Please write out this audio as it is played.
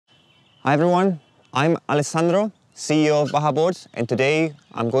Hi everyone, I'm Alessandro, CEO of BajaBoard, and today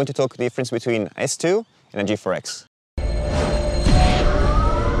I'm going to talk the difference between S2 and a G4X.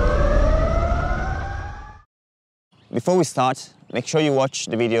 Before we start, make sure you watch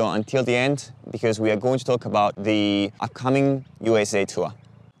the video until the end because we are going to talk about the upcoming USA tour.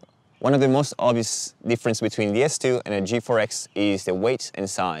 One of the most obvious differences between the S2 and a G4X is the weight and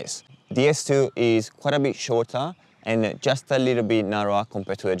size. The S2 is quite a bit shorter and just a little bit narrower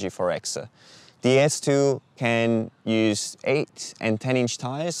compared to the G4X. The S2 can use 8 and 10-inch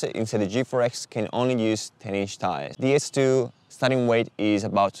tires, instead the G4X can only use 10-inch tires. The S2 starting weight is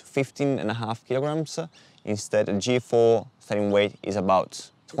about 15.5 kilograms, instead the G4 starting weight is about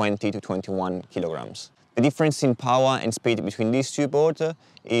 20 to 21 kilograms. The difference in power and speed between these two boards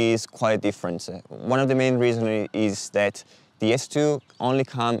is quite different. One of the main reasons is that the S2 only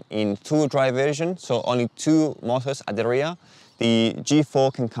comes in two-wheel drive version, so only two motors at the rear. The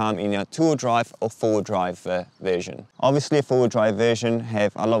G4 can come in a two-wheel drive or four-wheel drive version. Obviously, a four-wheel drive version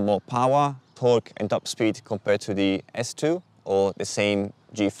have a lot more power, torque and top speed compared to the S2 or the same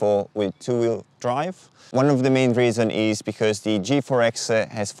G4 with two-wheel drive. One of the main reasons is because the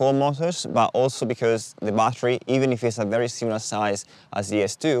G4X has four motors, but also because the battery, even if it's a very similar size as the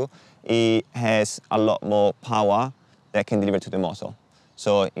S2, it has a lot more power that can deliver to the motor.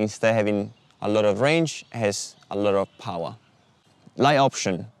 So instead of having a lot of range, it has a lot of power. Light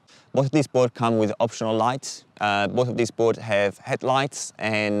option. Both of these boards come with optional lights. Both of these boards have headlights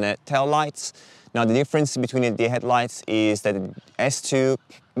and tail lights. Now the difference between the headlights is that S2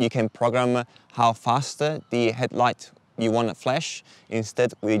 you can program how fast the headlight you want to flash.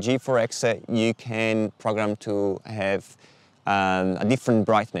 Instead with the G4X you can program to have a different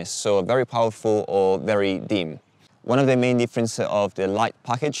brightness, so very powerful or very dim. One of the main differences of the light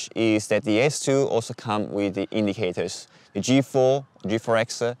package is that the S2 also comes with the indicators. The G4,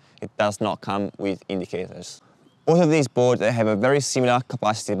 G4X, it does not come with indicators. Both of these boards have a very similar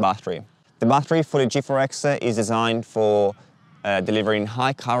capacity battery. The battery for the G4X is designed for delivering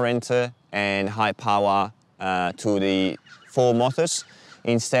high current and high power to the four motors.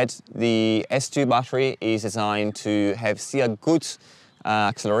 Instead, the S2 battery is designed to have still a good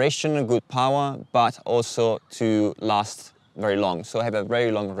acceleration, good power, but also to last very long, so have a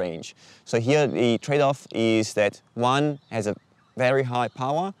very long range. So here the trade-off is that one has a very high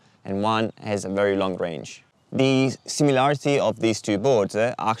power and one has a very long range. The similarity of these two boards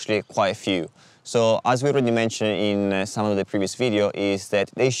are actually quite a few. So as we already mentioned in some of the previous video is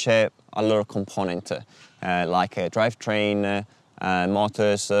that they share a lot of components like a drivetrain,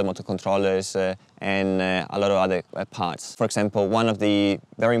 motors, motor controllers, and a lot of other parts. For example, one of the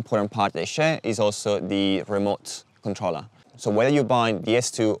very important parts they share is also the remote controller. So whether you buy the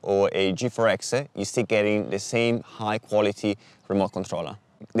S2 or a G4X, you're still getting the same high quality remote controller.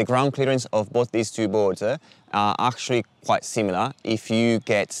 The ground clearance of both these two boards are actually quite similar if you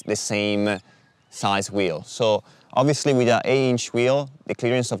get the same size wheel. So obviously with an 8-inch wheel, the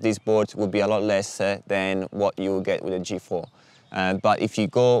clearance of these boards will be a lot less than what you will get with a G4. But if you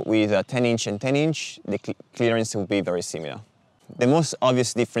go with a 10-inch and 10-inch, the clearance will be very similar. The most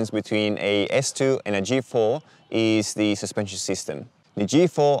obvious difference between a S2 and a G4 is the suspension system. The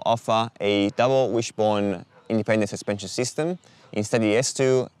G4 offers a double wishbone independent suspension system. Instead, the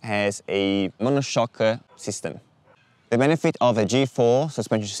S2 has a monoshock system. The benefit of a G4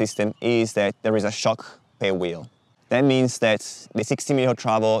 suspension system is that there is a shock per wheel. That means that the 60-meter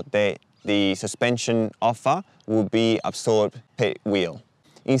travel that the suspension offer will be absorbed per wheel.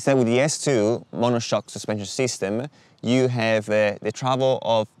 Instead, with the S2 monoshock suspension system, you have the travel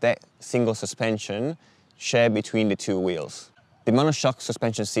of that single suspension shared between the two wheels. The monoshock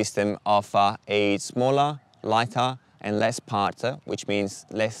suspension system offers a smaller, lighter and less part, which means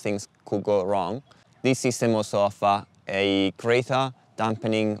less things could go wrong. This system also offers a greater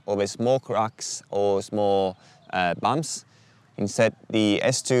dampening over small cracks or small bumps. Instead, the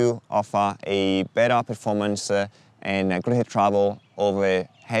S2 offers a better performance and a greater travel over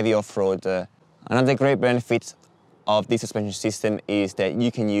heavy off-road. Another great benefit of this suspension system is that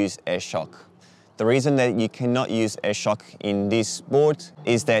you can use air shock. The reason that you cannot use air shock in this board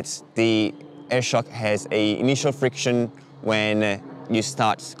is that the air shock has an initial friction when you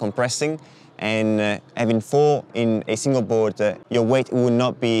start compressing, and having four in a single board, your weight will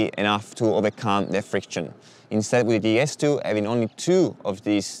not be enough to overcome that friction. Instead, with the S2 having only two of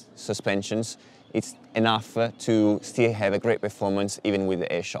these suspensions, it's enough to still have a great performance even with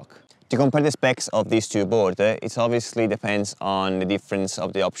the air shock. To compare the specs of these two boards, it obviously depends on the difference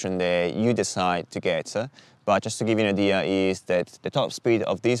of the option that you decide to get. But just to give you an idea is that the top speed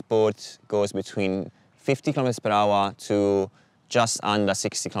of this board goes between 50 km per hour to just under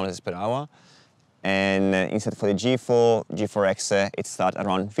 60 kilometers per hour. And instead for the G4X, it starts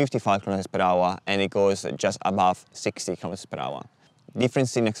around 55 kilometers per hour and it goes just above 60 kilometers per hour.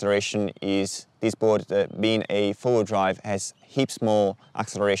 Difference in acceleration is this board, being a four-wheel drive, has heaps more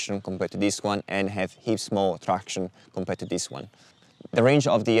acceleration compared to this one and have heaps more traction compared to this one. The range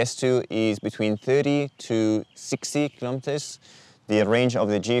of the S2 is between 30 to 60 kilometers. The range of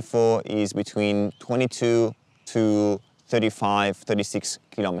the G4 is between 22 to 35, 36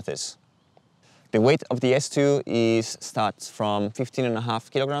 kilometers. The weight of the S2 starts from 15.5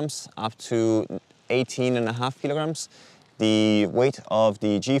 kilograms up to 18.5 kilograms. The weight of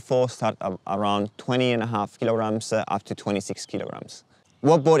the G4 starts around 20.5 kilograms up to 26 kilograms.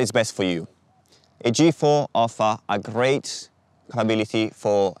 What board is best for you? A G4 offers a great capability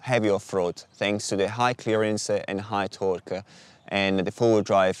for heavy off-road thanks to the high clearance and high torque and the four-wheel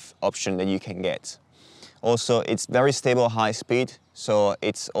drive option that you can get. Also, it's very stable high speed, so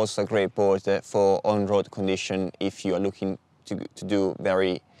it's also a great board for on-road condition if you are looking to do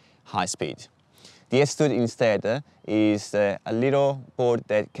very high speed. The S2 instead is a little board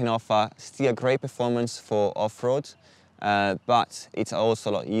that can offer still great performance for off-road, but it's also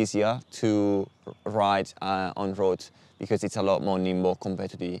a lot easier to ride on road because it's a lot more nimble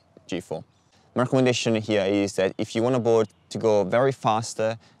compared to the G4. My recommendation here is that if you want a board to go very fast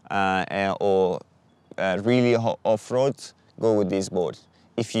or really off-road, go with this board.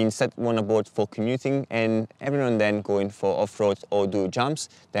 If you instead want a board for commuting and every now and then going for off-road or do jumps,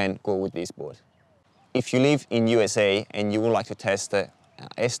 then go with this board. If you live in USA and you would like to test a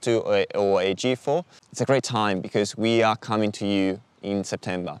S2 or a G4, it's a great time because we are coming to you in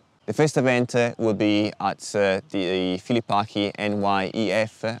September. The first event will be at the Filipaki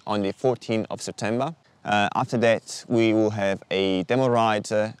NYEF on the 14th of September. After that, we will have a demo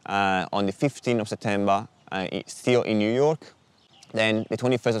ride on the 15th of September, still in New York. Then the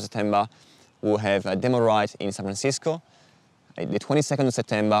 21st of September, we'll have a demo ride in San Francisco. The 22nd of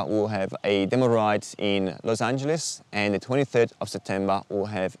September, we'll have a demo ride in Los Angeles. And the 23rd of September, we'll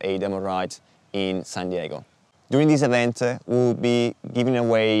have a demo ride in San Diego. During this event, we'll be giving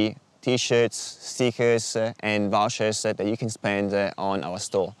away t-shirts, stickers, and vouchers that you can spend on our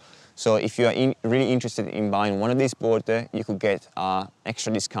store. So if you are really interested in buying one of these boards, you could get an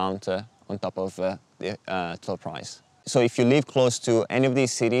extra discount on top of the total price. So if you live close to any of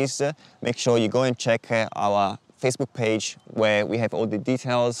these cities, make sure you go and check our Facebook page where we have all the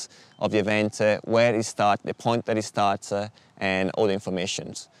details of the event, where it starts, the point that it starts, and all the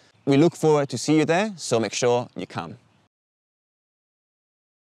information. We look forward to see you there, so make sure you come.